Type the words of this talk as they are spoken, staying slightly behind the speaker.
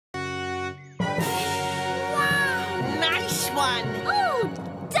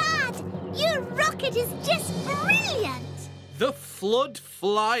The Flood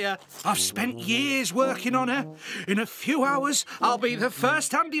Flyer. I've spent years working on her. In a few hours, I'll be the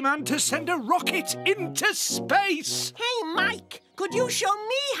first handyman to send a rocket into space. Hey, Mike, could you show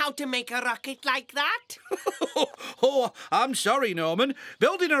me how to make a rocket like that? Oh, I'm sorry, Norman.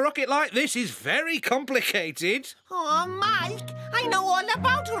 Building a rocket like this is very complicated. Oh, Mike, I know all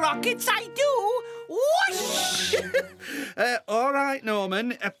about rockets, I do. Whoosh! All right,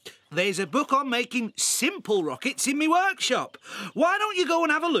 Norman. There's a book on making simple rockets in my workshop. Why don't you go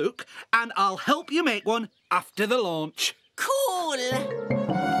and have a look, and I'll help you make one after the launch. Cool.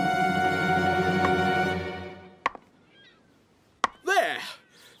 There.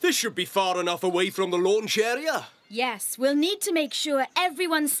 This should be far enough away from the launch area. Yes, we'll need to make sure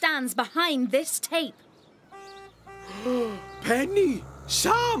everyone stands behind this tape. Penny!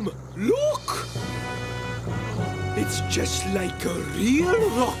 Sam! Look! It's just like a real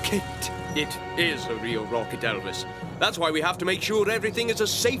rocket. It is a real rocket, Elvis. That's why we have to make sure everything is as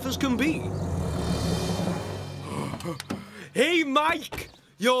safe as can be. Hey, Mike!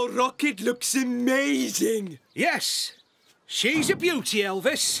 Your rocket looks amazing. Yes, she's a beauty,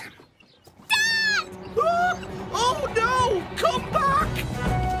 Elvis. Dad! Oh, no! Come back!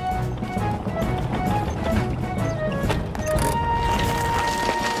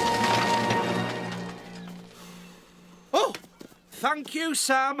 Oh, thank you,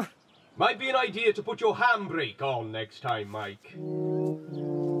 Sam. Might be an idea to put your handbrake on next time, Mike.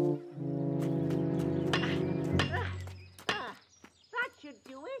 That should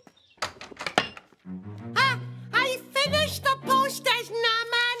do it. I finished the posters,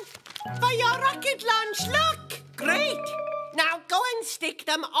 Norman. For your rocket launch, look! Great! Now go and stick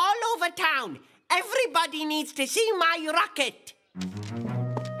them all over town. Everybody needs to see my rocket.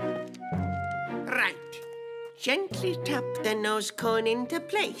 Right. Gently tap the nose cone into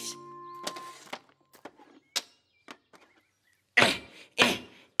place.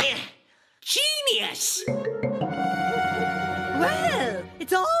 Genius! Well,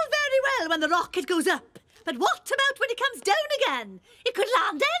 it's all very well when the rocket goes up. But what about when it comes down again? It could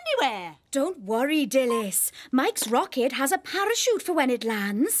land anywhere. Don't worry, Dilys. Mike's rocket has a parachute for when it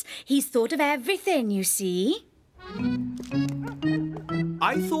lands. He's thought of everything, you see.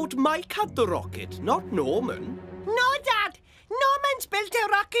 I thought Mike had the rocket, not Norman. No, Dad. Norman's built a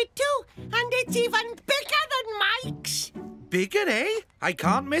rocket too, and it's even bigger than Mike's. Bigger, eh? I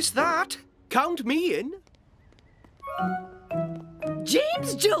can't miss that. Count me in.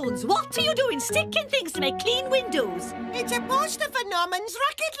 James Jones, what are you doing sticking things to make clean windows? It's a poster for Norman's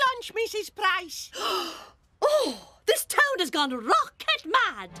rocket launch, Mrs. Price. Oh, this town has gone rocket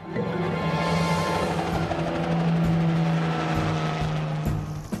mad.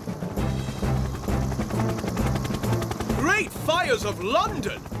 Great fires of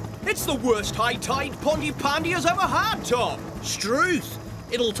London! It's the worst high tide Pontypandy has ever had, Tom. Struth.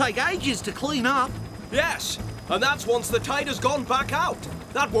 It'll take ages to clean up. Yes, and that's once the tide has gone back out.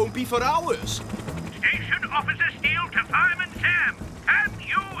 That won't be for hours. Station Officer Steele to Fireman Sam. Can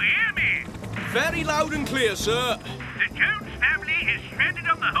you hear me? Very loud and clear, sir. The Jones family is stranded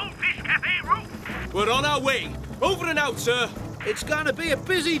on the Whole Fish Cafe roof. We're on our way. Over and out, sir. It's going to be a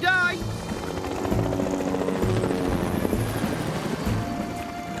busy day.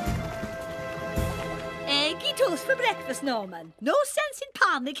 Eggy toast for breakfast, Norman. No sense in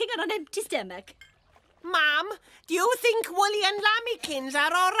panicking on an empty stomach. Ma'am, do you think Woolly and Lambykins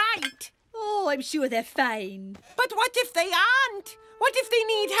are all right? Oh, I'm sure they're fine. But what if they aren't? What if they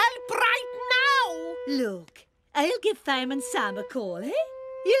need help right now? Look, I'll give Fireman Sam a call, eh?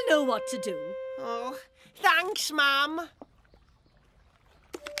 He'll know what to do. Oh, thanks, Ma'am.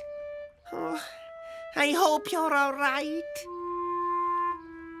 Oh, I hope you're all right.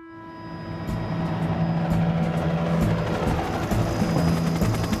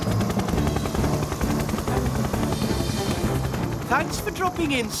 Thanks for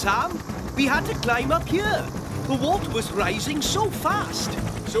dropping in, Sam. We had to climb up here. The water was rising so fast.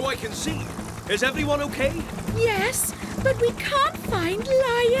 So I can see. Is everyone okay? Yes, but we can't find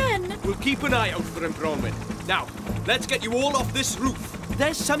Lion. We'll keep an eye out for him, Bronwyn. Now, let's get you all off this roof.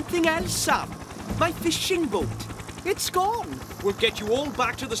 There's something else, Sam. My fishing boat. It's gone. We'll get you all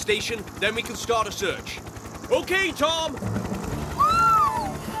back to the station, then we can start a search. Okay, Tom.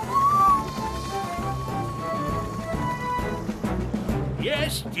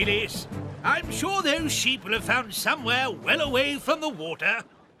 Yes, Dilys. I'm sure those sheep will have found somewhere well away from the water.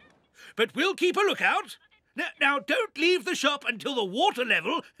 But we'll keep a lookout. Now, don't leave the shop until the water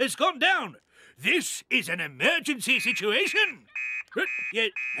level has gone down. This is an emergency situation. Yeah,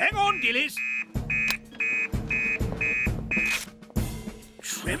 hang on, Dilys.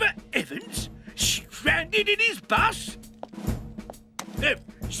 Trevor Evans? Stranded in his bus?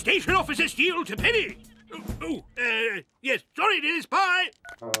 Station Officer Steele to Penny. Yes, sorry, Dilys, bye.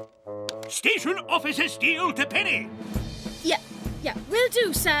 Station Officer Steele to Penny. Yeah, will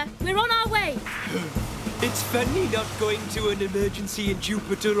do, sir. We're on our way. It's funny not going to an emergency in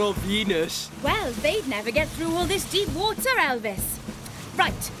Jupiter or Venus. Well, they'd never get through all this deep water, Elvis.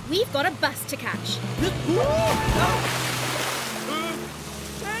 Right, we've got a bus to catch.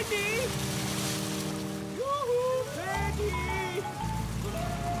 Penny! Yoo-hoo, Penny!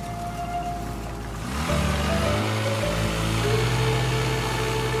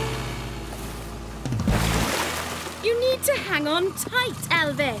 You need to hang on tight,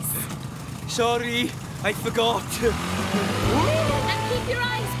 Elvis. Sorry, I forgot. And keep your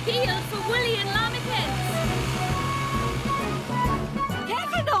eyes peeled for woolly and lamikins.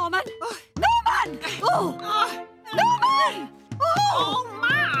 Careful, Norman! Norman! Oh! Norman! Oh,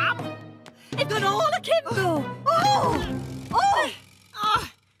 Mom! It got all akimbo!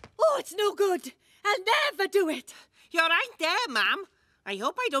 Oh, it's no good. I'll never do it. You're right there, Mom. I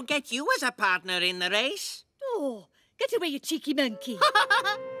hope I don't get you as a partner in the race. Oh, get away, you cheeky monkey.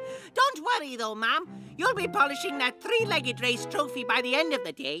 Don't worry, though, Ma'am. You'll be polishing that three-legged race trophy by the end of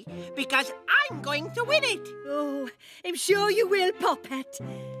the day because I'm going to win it. Oh, I'm sure you will, Poppet.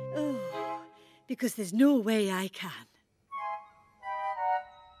 Oh, because there's no way I can.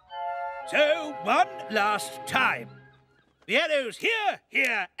 So, one last time. The arrows here,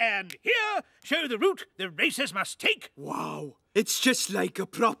 here, and here show the route the racers must take. Wow, it's just like a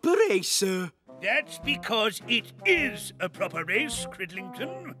proper race, sir. That's because it is a proper race,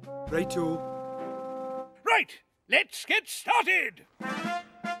 Cridlington. Righto. Right, let's get started.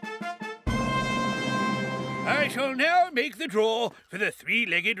 I shall now make the draw for the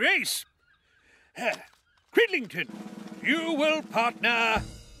three-legged race. Cridlington, you will partner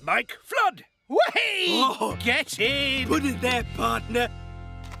Mike Flood. Way! Oh. Get in! Put it there, partner.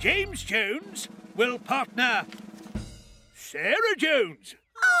 James Jones will partner Sarah Jones.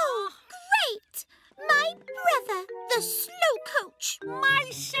 Oh, great! My brother, the slow coach. My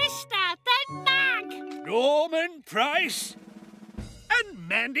sister, the nag. Norman Price and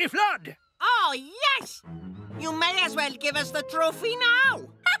Mandy Flood. Oh, yes! You may as well give us the trophy now.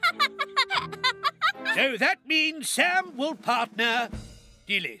 So that means Sam will partner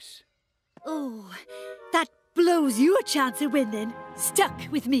Dilys. Oh, that blows you a chance of winning. Stuck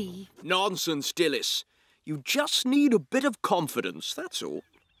with me. Nonsense, Dilys. You just need a bit of confidence, that's all.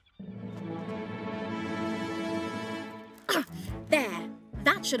 There,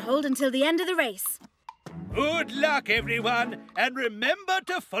 that should hold until the end of the race. Good luck, everyone, and remember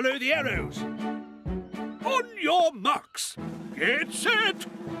to follow the arrows. On your marks, get set,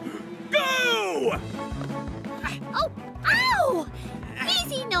 go! Oh, ow!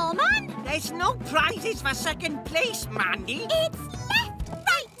 Easy, Norman. There's no prizes for second place, Mandy. It's left,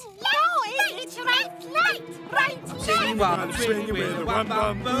 right, left, It's right, right. Singing while I'm swinging with a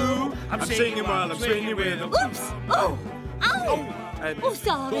one-bum-boo. I'm singing while I'm swinging with a... Oops! Oh! Ow! Oh,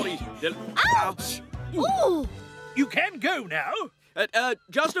 sorry. Ouch! Oh! You can go now.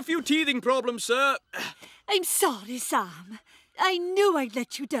 Just a few teething problems, sir. I'm sorry, Sam. I knew I'd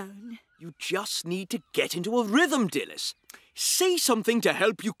let you down. You just need to get into a rhythm, Dilys. Say something to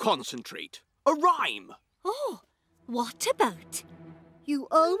help you concentrate. A rhyme. Oh, what about? You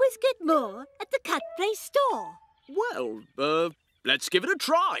always get more at the cut price store. Well, let's give it a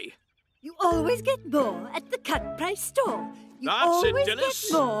try. You always get more at the cut price store. You That's it, always Dilys.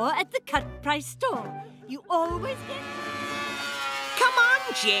 get more at the cut price store. You always get... Come on,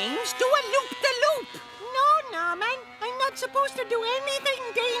 James, do a loop-de-loop. No, Norman, I'm not supposed to do anything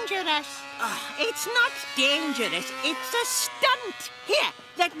dangerous. It's not dangerous, it's a stunt. Here,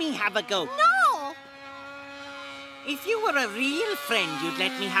 let me have a go. No! If you were a real friend, you'd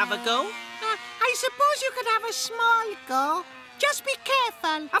let me have a go. I suppose you could have a small go. Just be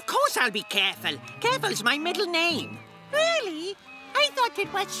careful. Of course I'll be careful. Careful's my middle name. Really? I thought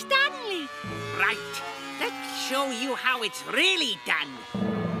it was Stanley. Right. Let's show you how it's really done.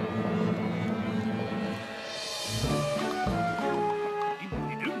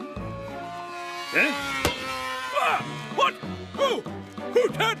 Huh? Ah, what? Who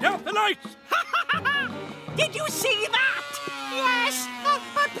turned out the lights? Did you see that? Yes.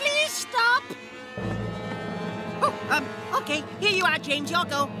 Please stop. Oh, okay. Here you are, James. Your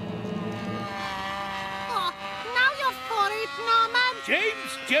go. Oh, now you're for it, Norman.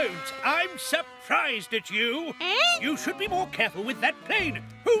 James Jones, I'm surprised at you. Eh? You should be more careful with that plane.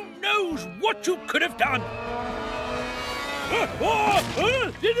 Who knows what you could have done?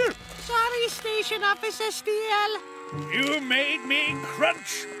 Sorry, Station Officer Steele. You made me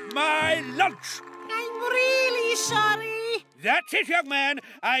crunch my lunch. I'm really sorry. That's it, young man.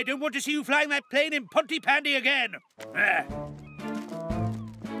 I don't want to see you flying that plane in Pontypandy again.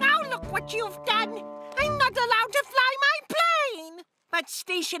 Now look what you've done. I'm not allowed to fly my plane. But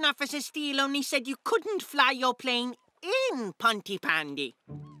Station Officer Steele only said you couldn't fly your plane in Pontypandy.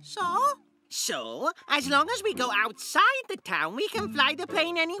 So, as long as we go outside the town, we can fly the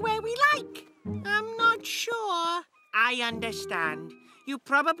plane anywhere we like. I'm not sure. I understand. You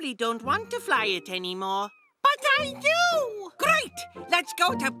probably don't want to fly it anymore. But I do! Great! Let's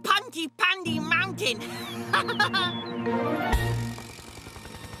go to Pontypandy Mountain.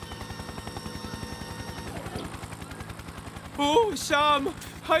 Oh, Sam,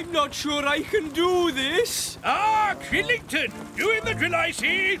 I'm not sure I can do this. Ah, Killington, doing the drill, I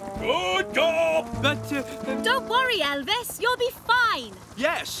see. Good job. But, Don't worry, Elvis. You'll be fine.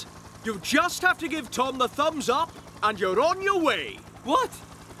 yes, you just have to give Tom the thumbs up and you're on your way. What?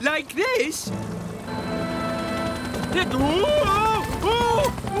 Like this? It's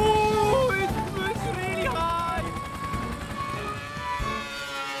really high.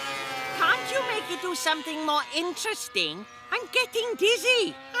 Can't you make it do something more interesting? I'm getting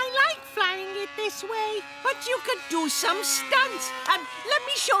dizzy. I like flying it this way. But you could do some stunts. Let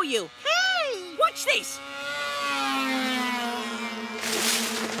me show you. Hey! Watch this.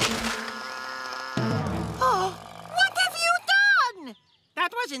 Oh, what have you done?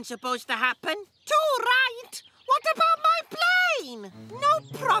 That wasn't supposed to happen. Too right. What about my plane? No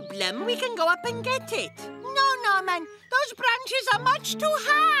problem. We can go up and get it. No, Norman. Those branches are much too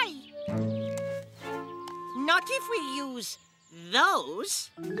high. Not if we use those.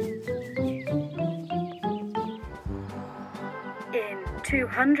 In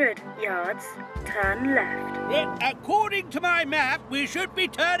 200 yards, turn left. Well, according to my map, we should be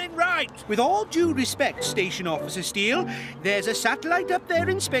turning right. With all due respect, Station Officer Steele, there's a satellite up there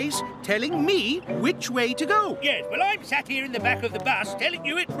in space telling me which way to go. Yes, well, I'm sat here in the back of the bus telling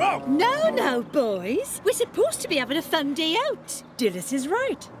you it's wrong. No, boys. We're supposed to be having a fun day out. Dilys is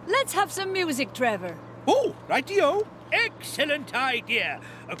right. Let's have some music, Trevor. Oh, righty-o. Excellent idea.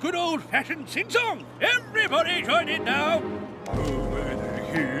 A good old-fashioned sing-song. Everybody join in now. Over the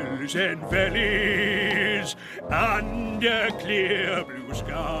hills and valleys, under clear blue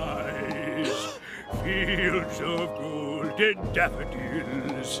skies, fields of golden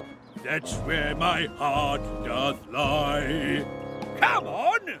daffodils, that's where my heart doth lie. Come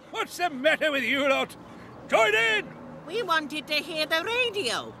on! What's the matter with you lot? Join in! We wanted to hear the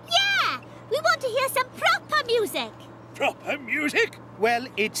radio. Yeah! We want to hear some proper music. Proper music? Well,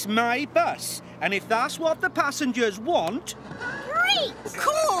 it's my bus, and if that's what the passengers want... Great!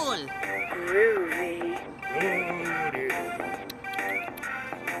 Cool! Groovy.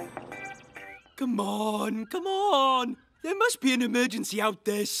 Come on. There must be an emergency out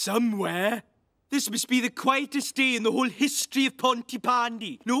there somewhere. This must be the quietest day in the whole history of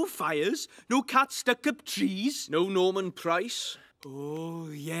Pontypandy. No fires, no cats stuck up trees. No Norman Price. Oh,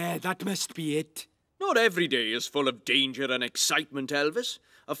 yeah, that must be it. Not every day is full of danger and excitement, Elvis.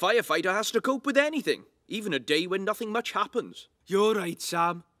 A firefighter has to cope with anything, even a day when nothing much happens. You're right,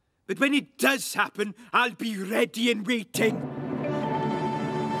 Sam. But when it does happen, I'll be ready and waiting.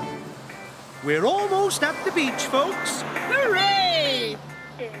 We're almost at the beach, folks. Hooray!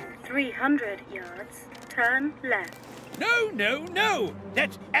 In 300 yards, turn left. No.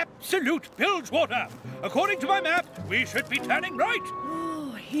 That's absolute Bilgewater. According to my map, we should be turning right.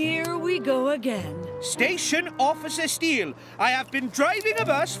 Oh, here we go again. Station Officer Steele, I have been driving a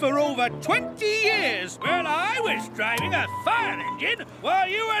bus for over 20 years. Well, I was driving a fire engine while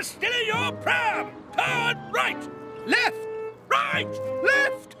you were still in your pram. Turn right, left, right,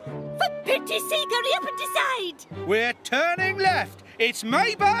 left. For pity's sake, hurry up and decide. We're turning left. It's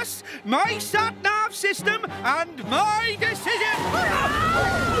my bus, my sat-nav system, and my decision.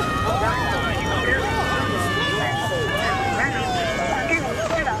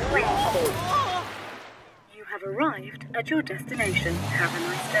 You have arrived at your destination. Have a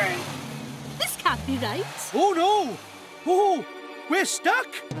nice day. This can't be right. Oh, no. Oh, we're stuck.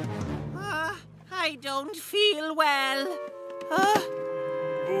 I don't feel well.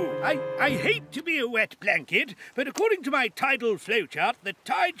 I hate to be a wet blanket, but according to my tidal flowchart, the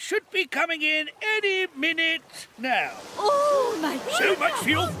tide should be coming in any minute now. Oh, my So much for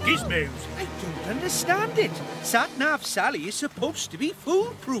your gizmos. I don't understand it. Sat-Nav Sally is supposed to be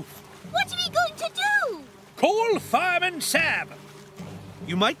foolproof. What are we going to do? Call Fireman Sam.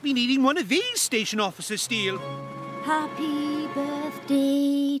 You might be needing one of these, Station Officer Steele. Happy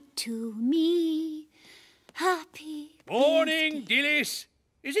birthday to me. Happy Morning, Dilys.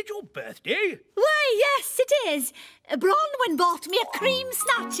 Is it your birthday? Why, yes, it is. Bronwyn bought me a cream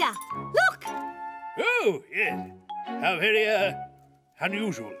snatcher. Look. Oh, yes. How very,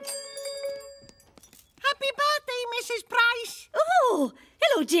 unusual. Happy birthday, Mrs. Price. Oh,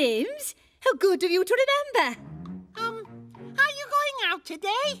 hello, James. How good of you to remember. Are you going out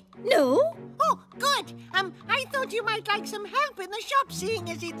today? No? Oh, good. I thought you might like some help in the shop, seeing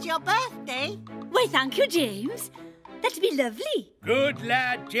as it's your birthday. Why, thank you, James. That'd be lovely. Good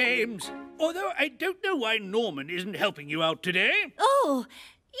lad, James. Although I don't know why Norman isn't helping you out today. Oh,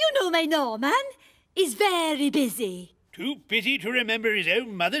 you know my Norman. He's very busy. Too busy to remember his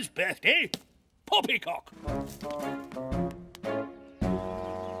own mother's birthday? Poppycock.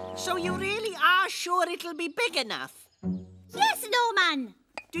 So you really are sure it'll be big enough? Yes, Norman.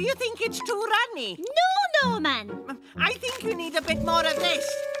 Do you think it's too runny? No, Norman. I think you need a bit more of this.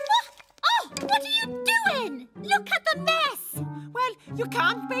 What are you doing? Look at the mess. Well, you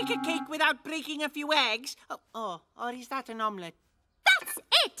can't bake a cake without breaking a few eggs. Or is that an omelette? That's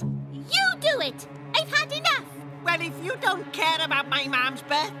it. You do it. I've had enough. Well, if you don't care about my mom's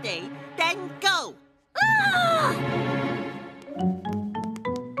birthday, then go.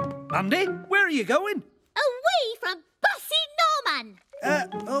 Mandy, where are you going? Away from Bossy Norman.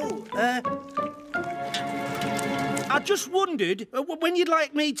 I just wondered when you'd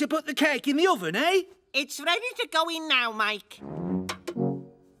like me to put the cake in the oven, eh? It's ready to go in now, Mike.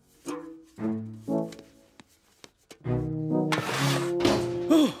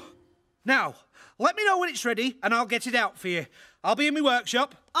 Now, let me know when it's ready and I'll get it out for you. I'll be in my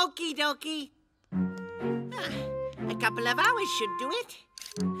workshop. Okie dokie. A couple of hours should do it.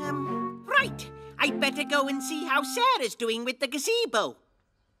 Right. I'd better go and see how Sarah's doing with the gazebo.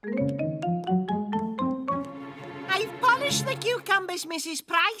 I've polished the cucumbers, Mrs.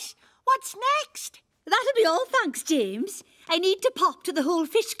 Price. What's next? That'll be all, thanks, James. I need to pop to the Whole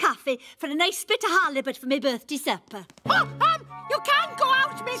Fish Cafe for a nice bit of halibut for my birthday supper. You can't go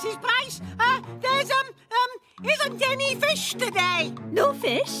out, Mrs. Price. There's, isn't any fish today. No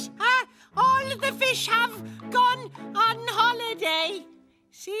fish? All of the fish have gone on holiday.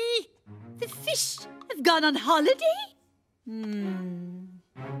 See? The fish have gone on holiday?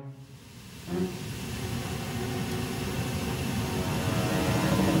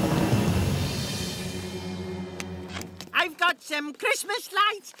 I've got some Christmas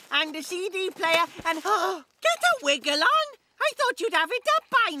lights and a CD player and... get a wiggle on. I thought you'd have it up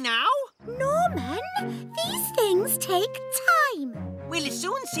by now. Norman, these things take time. We'll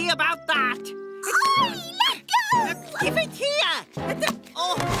soon see about that. Oi, let go! Give it here.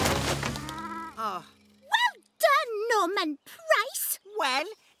 Well done, Norman Price. Well,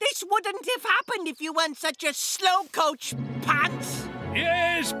 this wouldn't have happened if you weren't such a slow coach, Pants.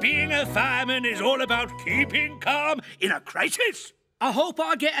 Yes, being a fireman is all about keeping calm in a crisis. I hope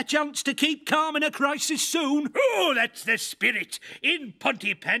I get a chance to keep calm in a crisis soon. Oh, that's the spirit. In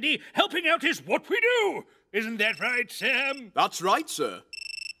Pontypandy, helping out is what we do. Isn't that right, Sam? That's right, sir.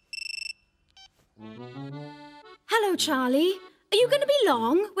 Hello, Charlie. Are you going to be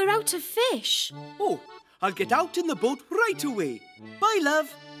long? We're out of fish. Oh, I'll get out in the boat right away. Bye,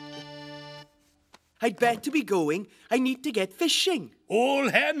 love. I'd better be going. I need to get fishing. All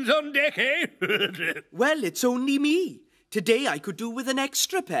hands on deck, eh? Well, it's only me. Today I could do with an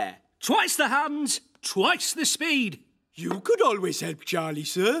extra pair. Twice the hands, twice the speed. You could always help Charlie,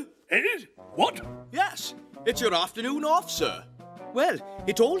 sir. Eh? What? Yes, it's your afternoon off, sir. Well,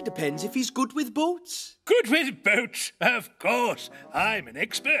 it all depends if he's good with boats. Good with boats, of course. I'm an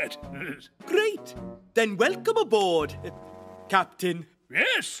expert. Great. Then welcome aboard, Captain.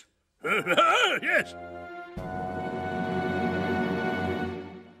 Yes. Yes.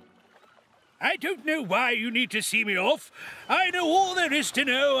 I don't know why you need to see me off. I know all there is to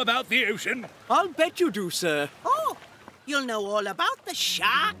know about the ocean. I'll bet you do, sir. Oh, you'll know all about the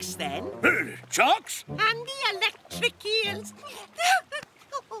sharks then. Sharks? And the electric eels.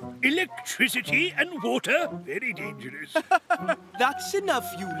 Electricity and water? Very dangerous. That's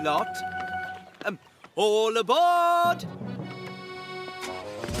enough, you lot. All aboard!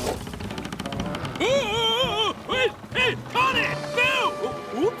 Oh, hey, on it!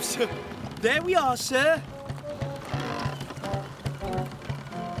 No! Oops. There we are, sir.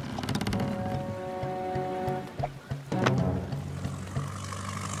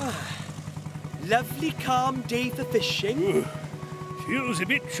 Lovely calm day for fishing. Feels a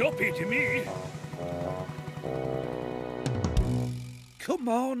bit choppy to me. Come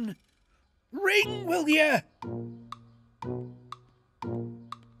on. Ring, will ya?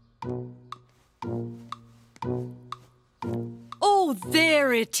 Oh,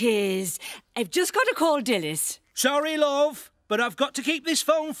 there it is. I've just got to call Dilys. Sorry, love, but I've got to keep this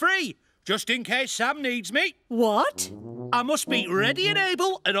phone free, just in case Sam needs me. What? I must be ready and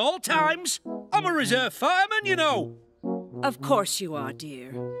able at all times. I'm a reserve fireman, you know. Of course you are,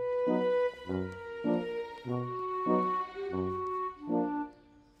 dear.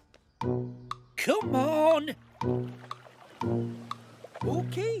 Come on.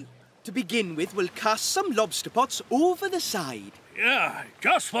 OK. To begin with, we'll cast some lobster pots over the side. Yeah,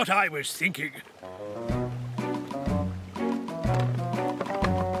 just what I was thinking.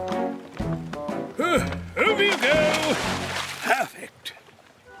 Over you go. Perfect.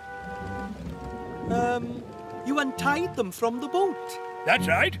 You untied them from the boat. That's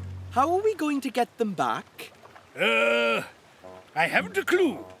right. How are we going to get them back? I haven't a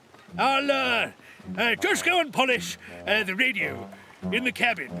clue. I'll just go and polish the radio in the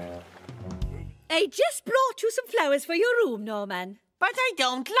cabin. I just brought you some flowers for your room, Norman. But I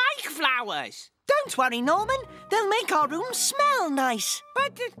don't like flowers. Don't worry, Norman. They'll make our room smell nice.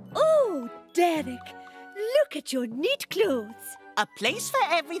 But... Oh, Derek, look at your neat clothes. A place for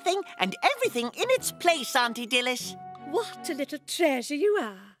everything and everything in its place, Auntie Dilys. What a little treasure you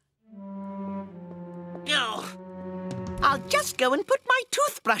are. Oh, I'll just go and put my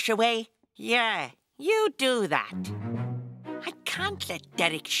toothbrush away. Yeah, you do that. I can't let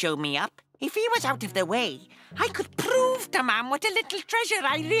Derek show me up. If he was out of the way, I could prove to Mum what a little treasure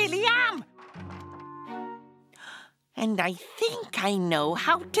I really am. And I think I know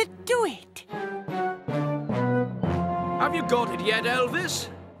how to do it. Have you got it yet, Elvis?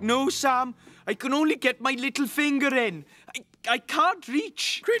 No, Sam. I can only get my little finger in. I can't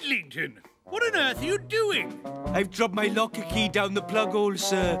reach. Cridlington, what on earth are you doing? I've dropped my locker key down the plug hole,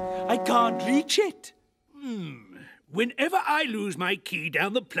 sir. I can't reach it. Whenever I lose my key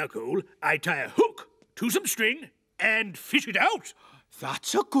down the plug hole, I tie a hook to some string and fish it out.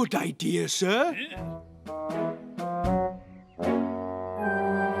 That's a good idea, sir. Yeah.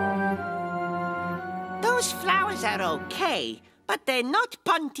 Those flowers are okay, but they're not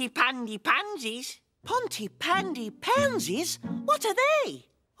Pontypandy pansies. Pontypandy pansies? What are they?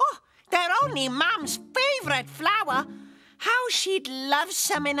 Oh, they're only Mum's favourite flower. How she'd love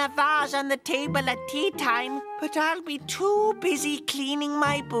some in a vase on the table at tea time, but I'll be too busy cleaning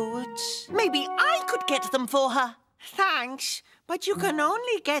my boots. Maybe I could get them for her. Thanks, but you can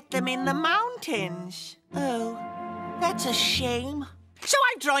only get them in the mountains. Oh, that's a shame. So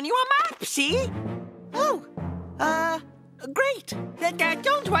I've drawn you a map, see? Oh, great.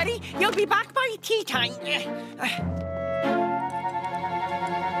 Don't worry, you'll be back by tea time.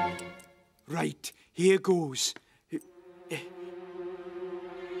 Right, here goes.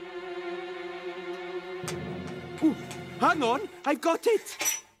 Ooh, hang on, I've got it.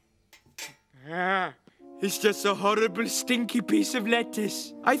 It's just a horrible, stinky piece of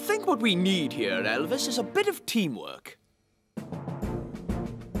lettuce. I think what we need here, Elvis, is a bit of teamwork.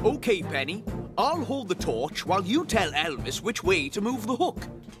 OK, Penny. I'll hold the torch while you tell Elvis which way to move the hook.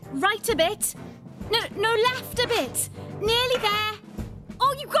 Right a bit. No, left a bit. Nearly there.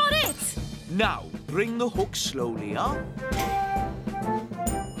 Oh, you got it! Now, bring the hook slowly up.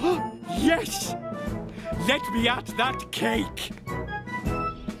 Yes! Let me at that cake.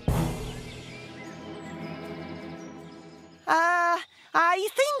 I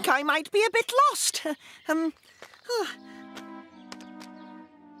think I might be a bit lost.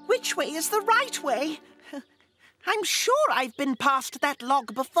 Which way is the right way? I'm sure I've been past that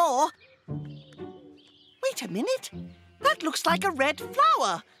log before. Wait a minute. That looks like a red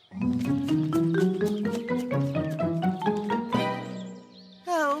flower.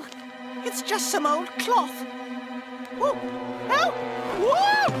 Oh, it's just some old cloth. Whoa! Help!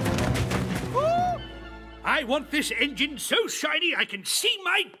 Whoa! Whoa! I want this engine so shiny I can see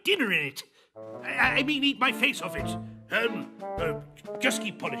my dinner in it. I mean, eat my face off it. Just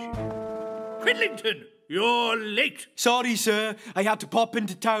keep polishing. Cridlington, you're late. Sorry, sir. I had to pop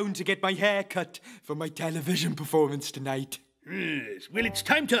into town to get my hair cut for my television performance tonight. Yes, well, it's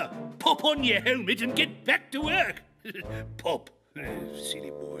time to pop on your helmet and get back to work. Pop.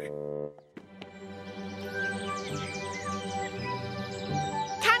 Silly boy.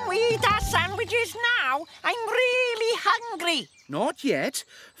 Can we eat our sandwiches now? I'm really hungry. Not yet.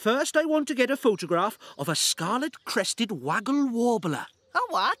 First, I want to get a photograph of a scarlet-crested waggle warbler. A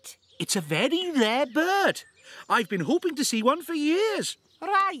what? It's a very rare bird. I've been hoping to see one for years.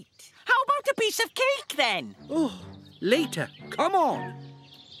 Right. How about a piece of cake, then? Oh, later. Come on.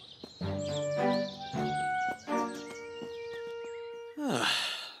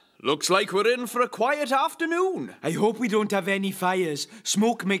 Looks like we're in for a quiet afternoon. I hope we don't have any fires.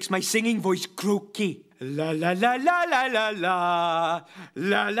 Smoke makes my singing voice croaky. La la la la la la la.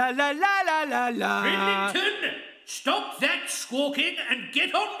 La la la la la la la. Cridlington, stop that squawking and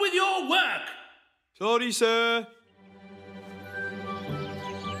get on with your work. Sorry, sir.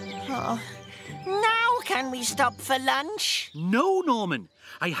 Oh, Now can we stop for lunch? No, Norman.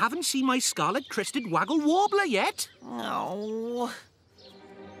 I haven't seen my scarlet-crested waggle warbler yet. Oh.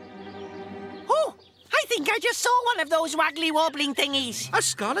 Oh, I think I just saw one of those waggly-wobbling thingies. A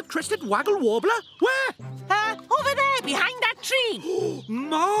scarlet-crested waggle warbler? Where? Over there, behind that tree.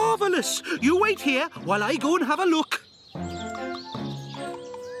 Marvellous! You wait here while I go and have a look.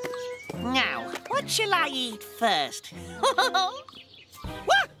 Now, what shall I eat first?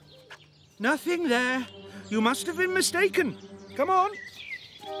 What? Nothing there. You must have been mistaken. Come on.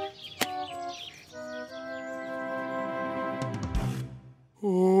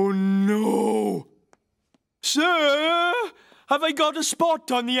 Oh, no. Sir, have I got a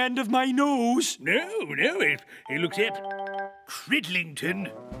spot on the end of my nose? No, it looks it.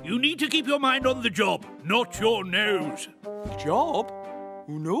 Cridlington, you need to keep your mind on the job, not your nose. Job?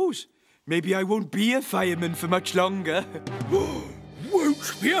 Who knows? Maybe I won't be a fireman for much longer.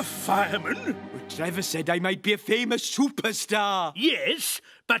 Won't be a fireman? But Trevor said I might be a famous superstar. Yes,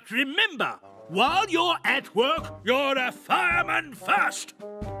 but remember, while you're at work, you're a fireman first.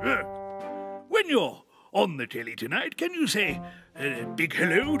 When you're on the telly tonight, can you say a big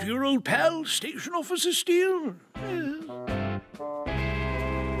hello to your old pal, Station Officer Steele?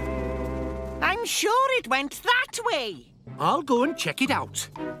 I'm sure it went that way. I'll go and check it out.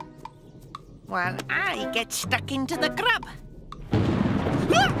 While I get stuck into the grub.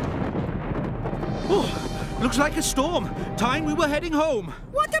 Oh, looks like a storm. Time we were heading home.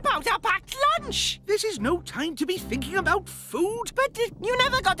 What about our packed lunch? This is no time to be thinking about food. But you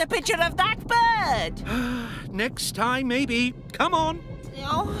never got a picture of that bird. Next time, maybe. Come on.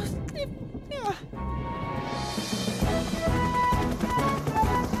 Oh, yeah.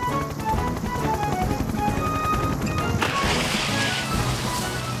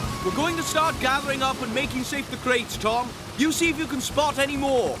 We're going to start gathering up and making safe the crates, Tom. You see if you can spot any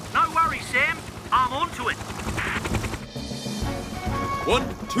more. No worries, Sam. I'm on to it.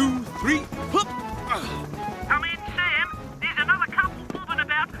 1, 2, 3, hup! Come in, Sam. There's another couple bobbing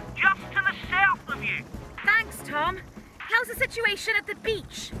about just to the south of you. Thanks, Tom. How's the situation at the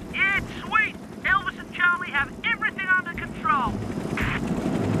beach? Yeah, it's sweet. Elvis and Charlie have everything under control.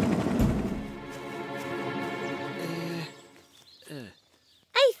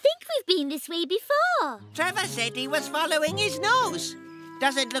 I think we've been this way before. Trevor said he was following his nose.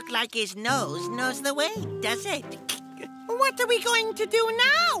 Doesn't look like his nose knows the way, does it? What are we going to do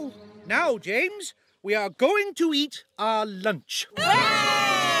now? Now, James, we are going to eat our lunch.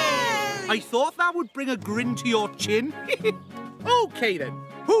 I thought that would bring a grin to your chin. OK, then.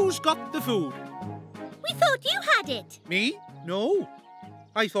 Who's got the food? We thought you had it. Me? No.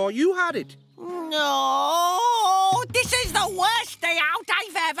 I thought you had it. No, this is the worst day out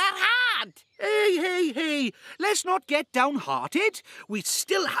I've ever had. Hey. Let's not get downhearted. We're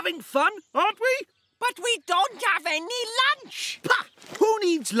still having fun, aren't we? But we don't have any lunch. Pah! Who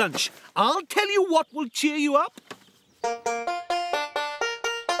needs lunch? I'll tell you what will cheer you up.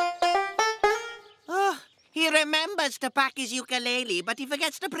 Oh, he remembers to pack his ukulele, but he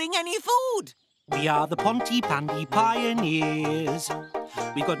forgets to bring any food. We are the Pontypandy Pioneers.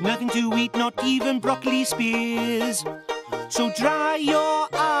 We've got nothing to eat, not even broccoli spears. So dry your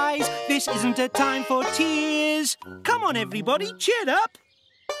eyes, this isn't a time for tears. Come on, everybody, cheer up.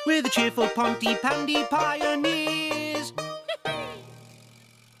 We're the cheerful Pontypandy Pioneers.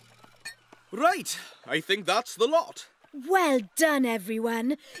 Right, I think that's the lot. Well done,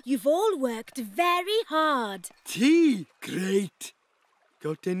 everyone. You've all worked very hard. Tea, great.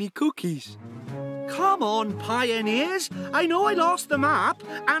 Got any cookies? Come on, pioneers. I know I lost the map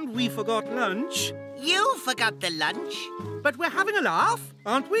and we forgot lunch. You forgot the lunch. But we're having a laugh,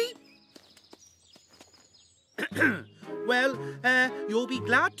 aren't we? Well, you'll be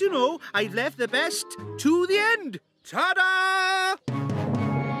glad to know I've left the best to the end. Ta-da!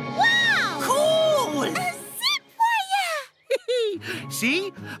 Wow! Cool! A zip wire!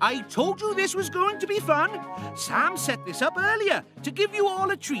 See? I told you this was going to be fun. Sam set this up earlier to give you all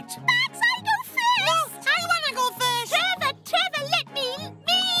a treat. Max, I go first! I want to go first. Trevor, let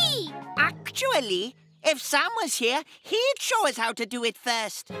me! Actually, if Sam was here, he'd show us how to do it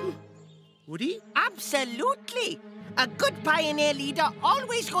first. Would he? Absolutely. A good pioneer leader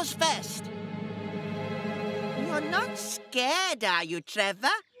always goes first. You're not scared, are you, Trevor?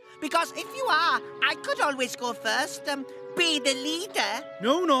 Because if you are, I could always go first, be the leader.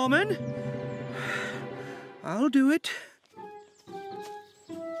 No, Norman. I'll do it.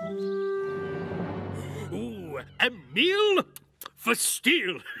 Ooh, a meal for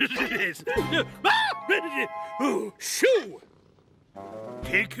Steele. Oh, shoo!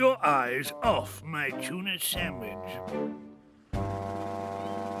 Take your eyes off my tuna sandwich.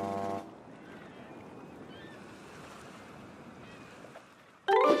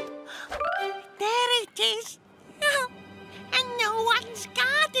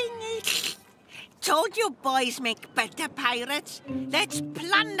 told you boys make better pirates. Let's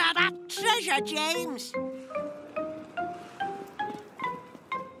plunder that treasure, James.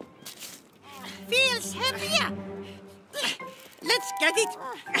 Feels heavier. Let's get it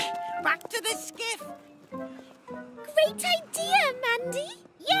back to the skiff. Great idea, Mandy.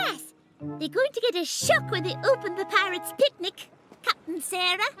 Yes. They're going to get a shock when they open the pirates' picnic, Captain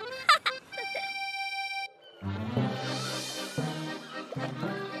Sarah.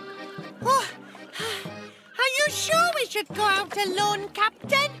 Oh, are you sure we should go out alone,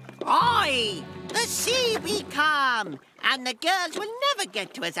 Captain? Aye, the sea be calm, and the girls will never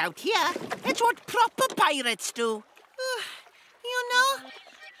get to us out here. It's what proper pirates do. You know,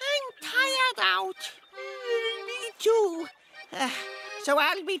 I'm tired out. Me too. So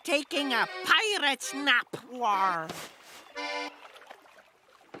I'll be taking a pirate's nap. War.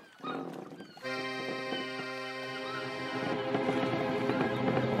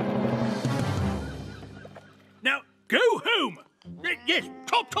 Now, go home! Yes,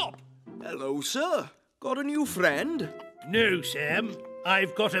 top! Hello, sir. Got a new friend? No, Sam.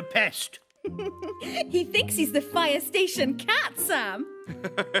 I've got a pest. He thinks he's the fire station cat, Sam.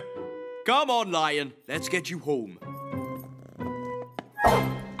 Come on, Lion. Let's get you home.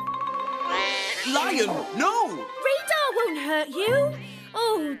 Lion, no! Radar won't hurt you.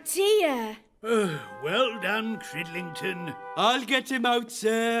 Oh, dear. Oh, well done, Cridlington. I'll get him out,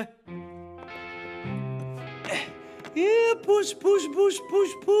 sir. Here, puss.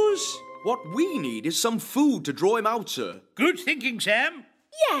 What we need is some food to draw him out, sir. Good thinking, Sam.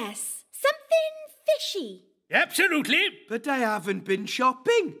 Yes, something fishy. Absolutely. But I haven't been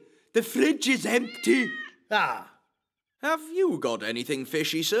shopping. The fridge is empty. Ah. Have you got anything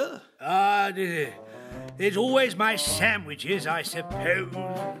fishy, sir? There's always my sandwiches, I suppose.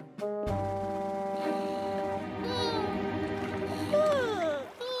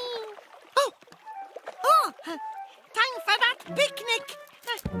 Time for that picnic.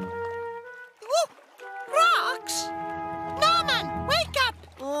 Rocks? Norman, wake up.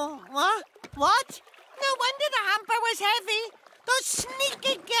 Oh, what? No wonder the hamper was heavy. Those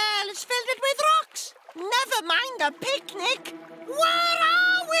sneaky girls filled it with rocks. Never mind the picnic. Where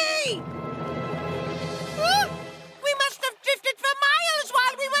are we? We must have drifted for miles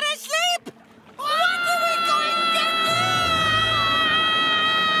while we were asleep. What are we going to do?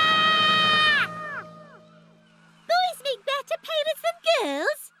 Boys make better pirates than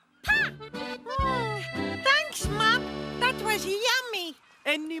girls. Pa! Thanks, Mum. That was yummy.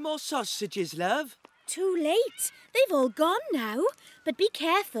 Any more sausages, love? Too late. They've all gone now. But be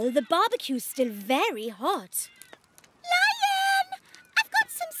careful, the barbecue's still very hot. Lion! I've got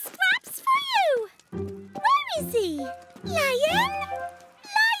some scraps for you. Where is he? Lion?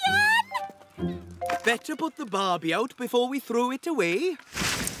 Lion! Better put the Barbie out before we throw it away.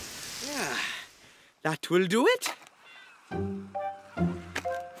 Yeah, that will do it.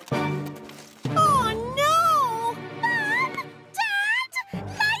 Oh, no! Mom! Dad!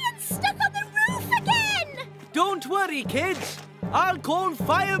 Lion's stuck on the roof again! Don't worry, kids. I'll call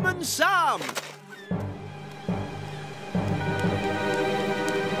Fireman Sam.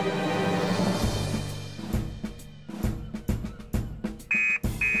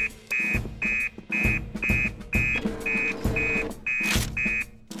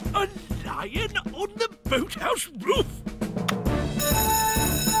 A lion on the boathouse roof!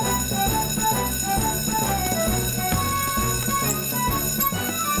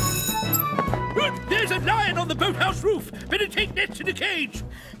 There's a lion on the boathouse roof! Better take Ned to the cage!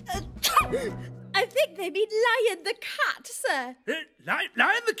 I think they mean Lion the cat, sir.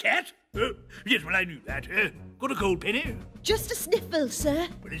 Lion the cat? Yes, well, I knew that. Got a cold, Penny? Just a sniffle, sir.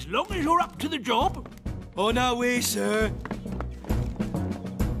 Well, as long as you're up to the job. On our way, sir.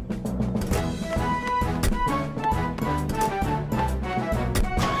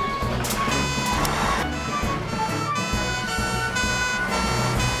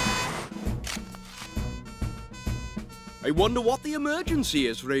 I wonder what the emergency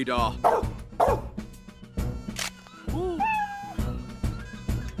is, Radar.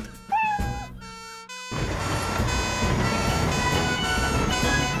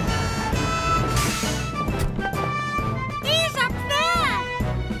 He's up there!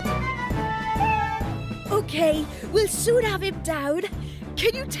 OK, we'll soon have him down.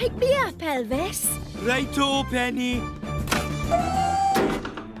 Can you take me up, Elvis? Righto, Penny.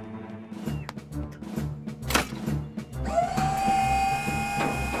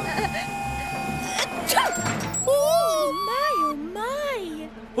 Oh, my.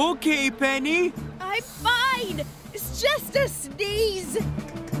 OK, Penny. I'm fine. It's just a sneeze.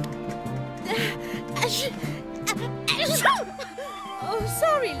 Oh,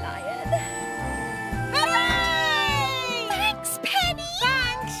 sorry, Lion.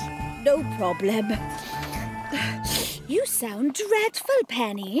 no problem. You sound dreadful,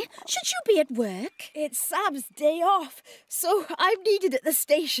 Penny. Should you be at work? It's Sam's day off, so I'm needed at the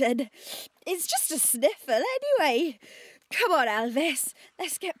station. It's just a sniffle anyway. Come on, Elvis.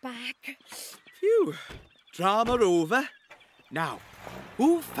 Let's get back. Phew. Drama over. Now,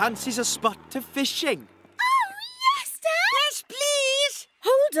 who fancies a spot to fishing? Oh, yes, Dad! Yes, please!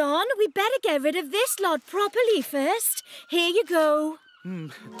 Hold on, we better get rid of this lot properly first. Here you go.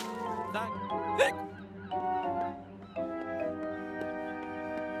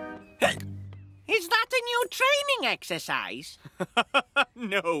 Is that a new training exercise?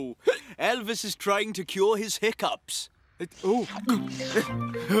 No. Elvis is trying to cure his hiccups. Oh.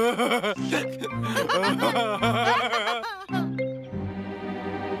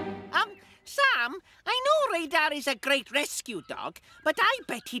 Sam, I know Radar is a great rescue dog, but I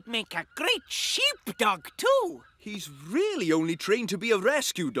bet he'd make a great sheepdog too. He's really only trained to be a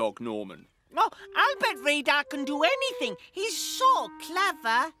rescue dog, Norman. Oh, I'll bet Radar can do anything. He's so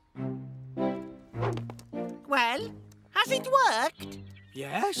clever. Well, has it worked?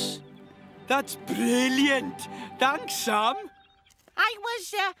 Yes. That's brilliant. Thanks, Sam. I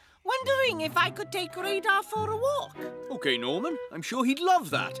was wondering if I could take Radar for a walk. OK, Norman. I'm sure he'd love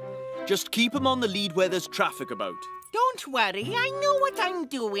that. Just keep him on the lead where there's traffic about. Don't worry, I know what I'm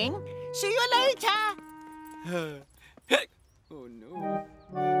doing. See you later. Oh, no.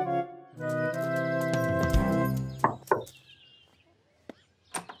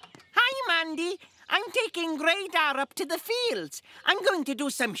 Hi, Mandy. I'm taking Radar up to the fields. I'm going to do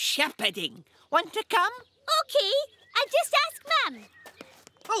some shepherding. Want to come? OK, I'll just ask Mum.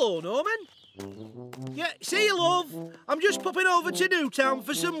 Hello, Norman. Yeah, see you, love. I'm just popping over to Newtown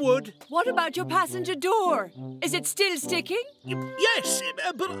for some wood. What about your passenger door? Is it still sticking? Yes,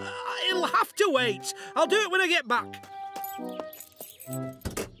 but it'll have to wait. I'll do it when I get back.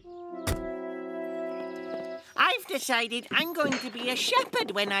 I've decided I'm going to be a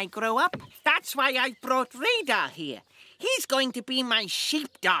shepherd when I grow up. That's why I brought Radar here. He's going to be my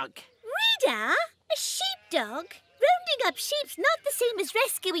sheepdog. Radar? A sheepdog? Rounding up sheep's not the same as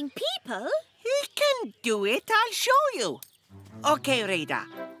rescuing people. He can do it. I'll show you. OK, Radar.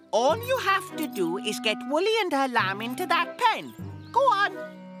 All you have to do is get Woolly and her lamb into that pen. Go on.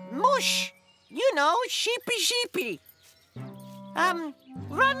 Mush. You know, sheepy, sheepy.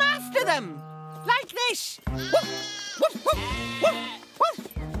 Run after them. Like this. Woof, woof, woof, woof, woof.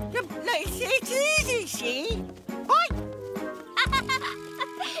 It's easy, see? Oi!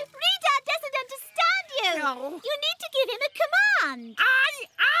 Radar doesn't understand you. No. You need to give him a command. I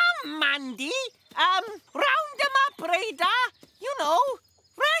am Mandy. Round them up, Radar. You know,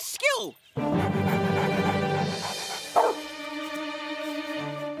 rescue.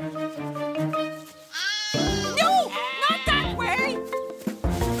 No, not that way.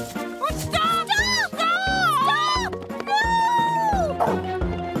 Oh, stop! Stop! Stop! No!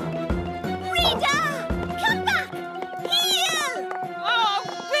 Radar, come back. Here. Oh,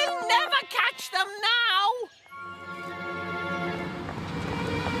 we'll never catch them now.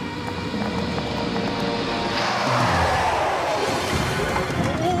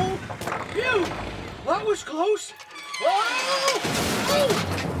 Phew! That was close. Oh!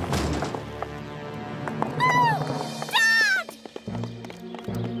 Dad!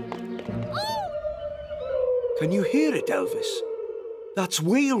 Can you hear it, Elvis? That's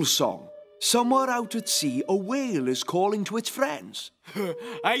whale song. Somewhere out at sea, a whale is calling to its friends.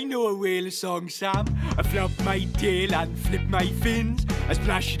 I know a whale song, Sam. I flop my tail and flip my fins. A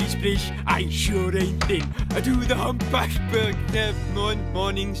splashity splish, I sure ain't thin. I do the humpback boogie.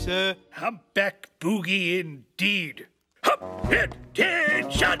 Morning, sir. Humpback boogie indeed. Hump, head,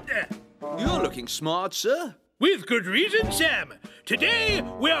 attention! You're looking smart, sir. With good reason, Sam. Today,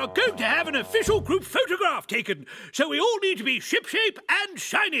 we are going to have an official group photograph taken, so we all need to be shipshape and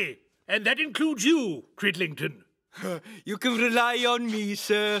shiny. And that includes you, Cridlington. You can rely on me,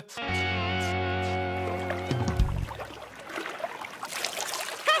 sir. Hey!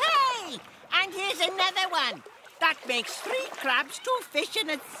 And here's another one. That makes 3 crabs, 2 fish,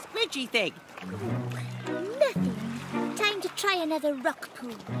 and a squidgy thing. Nothing. Time to try another rock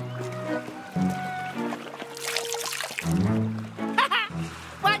pool.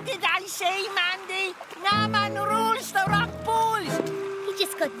 What did I say, Mandy? No man rules the rock pools. He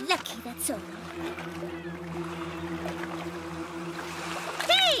just got lucky, that's all.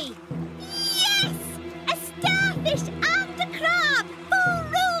 Hey! Yes! A starfish and a crab! Who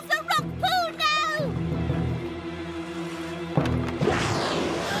rules the rock pool now?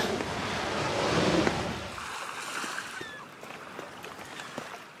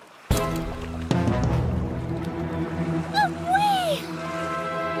 A whale!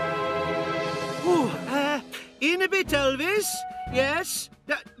 bit, Elvis. Yes.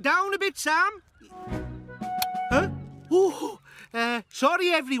 Down a bit, Sam. Huh? Oh, sorry,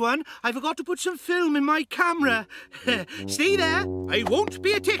 everyone. I forgot to put some film in my camera. Stay there. I won't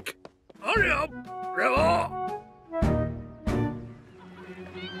be a tick. Hurry up, Trevor.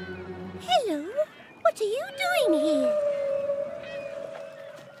 Hello. What are you doing here?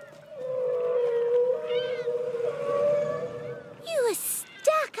 You are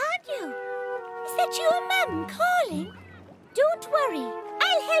stuck, aren't you? Is that your mum calling? Don't worry.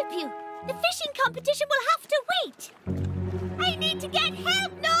 I'll help you. The fishing competition will have to wait. I need to get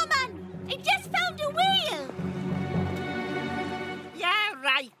help, Norman. I just found a whale. Yeah,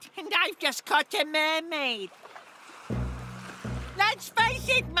 right. And I've just caught a mermaid. Let's face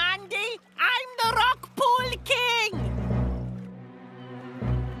it, Mandy. I'm the rock pool king.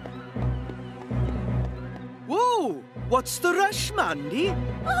 Whoa! What's the rush, Mandy?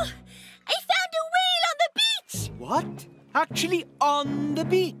 Oh, I found a whale on the beach. What? Actually on the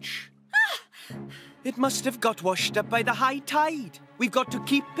beach? It must have got washed up by the high tide. We've got to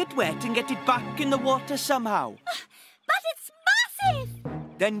keep it wet and get it back in the water somehow. But it's massive.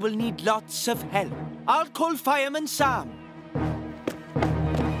 Then we'll need lots of help. I'll call Fireman Sam.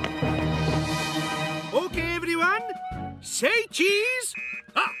 OK, everyone. Say cheese.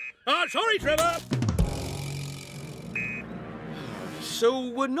 Sorry, Trevor. So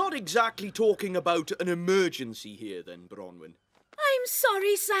we're not exactly talking about an emergency here then, Bronwyn? I'm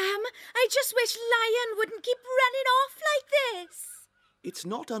sorry, Sam. I just wish Lion wouldn't keep running off like this. It's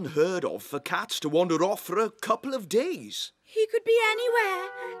not unheard of for cats to wander off for a couple of days. He could be anywhere.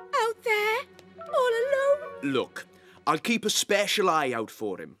 Out there. All alone. Look, I'll keep a special eye out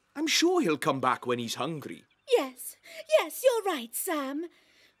for him. I'm sure he'll come back when he's hungry. Yes, you're right, Sam.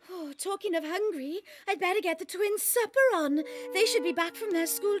 Oh, talking of hungry, I'd better get the twins' supper on. They should be back from their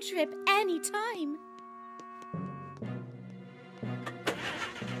school trip any time.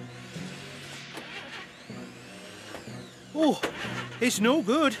 Oh, it's no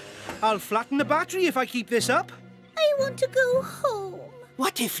good. I'll flatten the battery if I keep this up. I want to go home.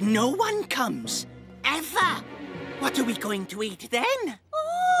 What if no one comes? Ever? What are we going to eat then?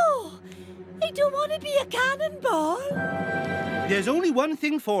 Oh, I don't want to be a cannonball. There's only one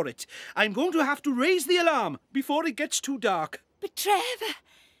thing for it. I'm going to have to raise the alarm before it gets too dark. But Trevor,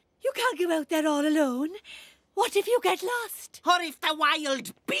 you can't go out there all alone. What if you get lost? Or if the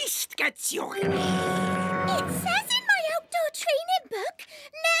wild beast gets you? It says in my outdoor training book,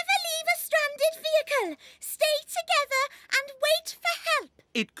 never leave a stranded vehicle. Stay together and wait for help.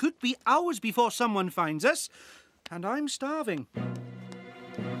 It could be hours before someone finds us, and I'm starving.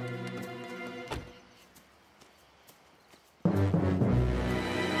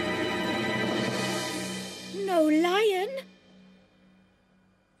 No Lion.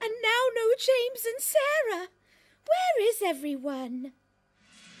 And now no James and Sarah. Where is everyone?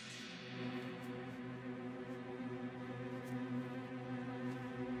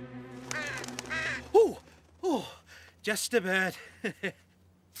 Oh, just a bird.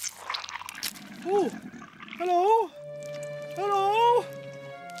 Oh, hello? Hello?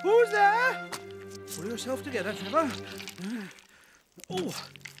 Who's there? Pull yourself together, Trevor. Oh.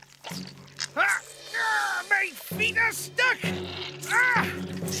 My feet are stuck!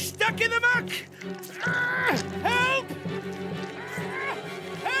 Stuck in the muck! Help! Help!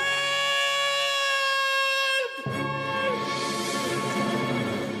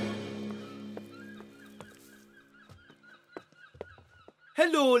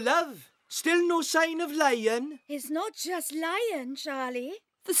 Hello, love. Still no sign of Lion? It's not just Lion, Charlie.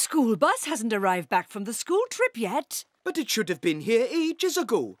 The school bus hasn't arrived back from the school trip yet. But it should have been here ages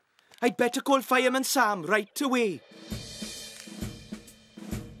ago. I'd better call Fireman Sam right away.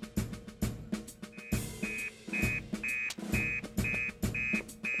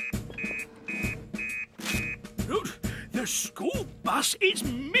 Dude, the school bus is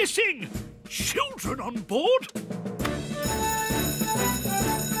missing! Children on board?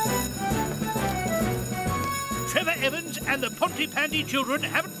 Trevor Evans and the Pontypandy children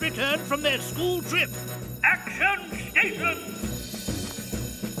haven't returned from their school trip. Action station!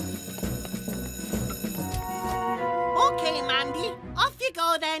 OK, Mandy. Off you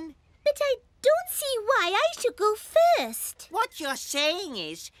go then. But I don't see why I should go first. What you're saying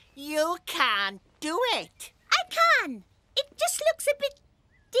is you can't do it. I can. It just looks a bit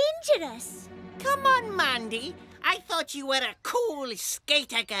dangerous. Come on, Mandy. I thought you were a cool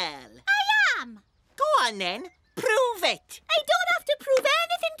skater girl. I am. Go on then. Prove it. I don't have to prove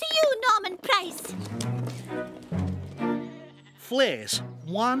anything to you, Norman Price. Flares.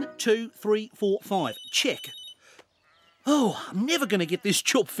 1, 2, 3, 4, 5. Check. Oh, I'm never going to get this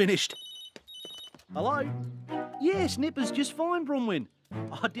job finished. Hello? Yeah, Snipper's just fine, Bronwyn.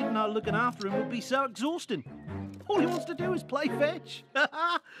 I didn't know looking after him would be so exhausting. All he wants to do is play fetch.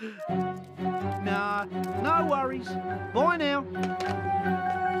 Nah, no worries. Bye now.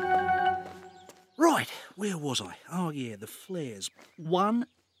 Right, where was I? Oh, yeah, the flares. 1,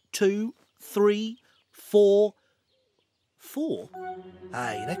 2, 3, 4. 4?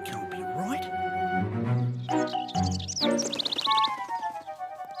 Hey, that can't be right.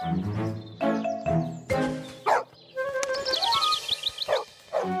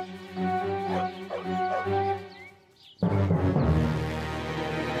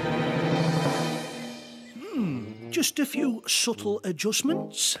 Just a few subtle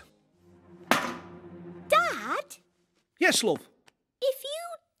adjustments. Dad? Yes, love. If you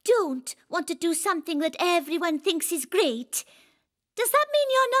don't want to do something that everyone thinks is great, does that mean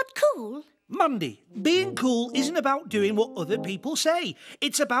you're not cool? Mandy, being cool isn't about doing what other people say.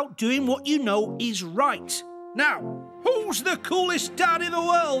 It's about doing what you know is right. Now, who's the coolest dad in the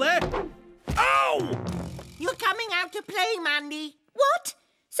world, eh? Oh! You're coming out to play, Mandy. What?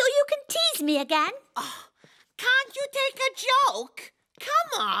 So you can tease me again? Oh, can't you take a joke?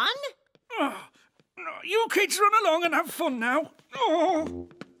 Come on. Oh, no, you kids run along and have fun now. Oh.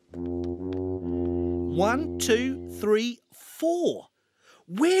 1, 2, 3, 4.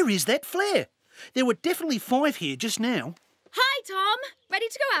 Where is that flare? There were definitely 5 here just now. Hi, Tom. Ready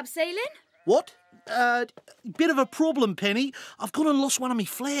to go abseiling? What? Bit of a problem, Penny. I've gone and lost one of me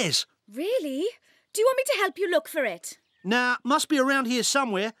flares. Really? Do you want me to help you look for it? Nah, must be around here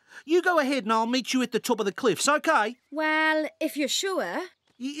somewhere. You go ahead and I'll meet you at the top of the cliffs, OK? Well, if you're sure.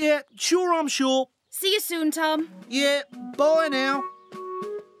 Yeah, sure I'm sure. See you soon, Tom. Yeah, bye now.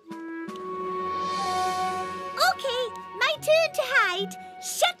 OK, my turn to hide.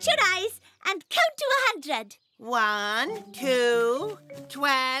 Shut your eyes and count to 100. 1, 2,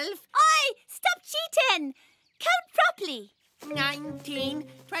 12. Oi, stop cheating. Count properly. 19,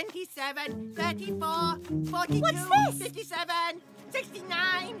 27, 34, 42, What's this? 57,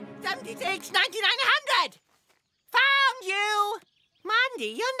 69, 76, 99, 100! Found you!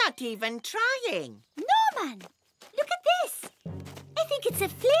 Mandy, you're not even trying. Norman, look at this. I think it's a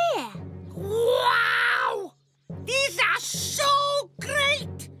flare. Wow! These are so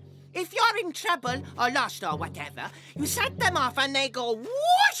great! If you're in trouble or lost or whatever, you set them off and they go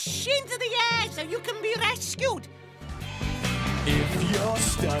whoosh into the air so you can be rescued. If you're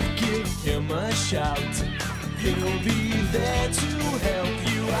stuck, give him a shout. He'll be there to help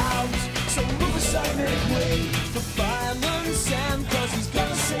you out. So move aside, make way for Fireman Sam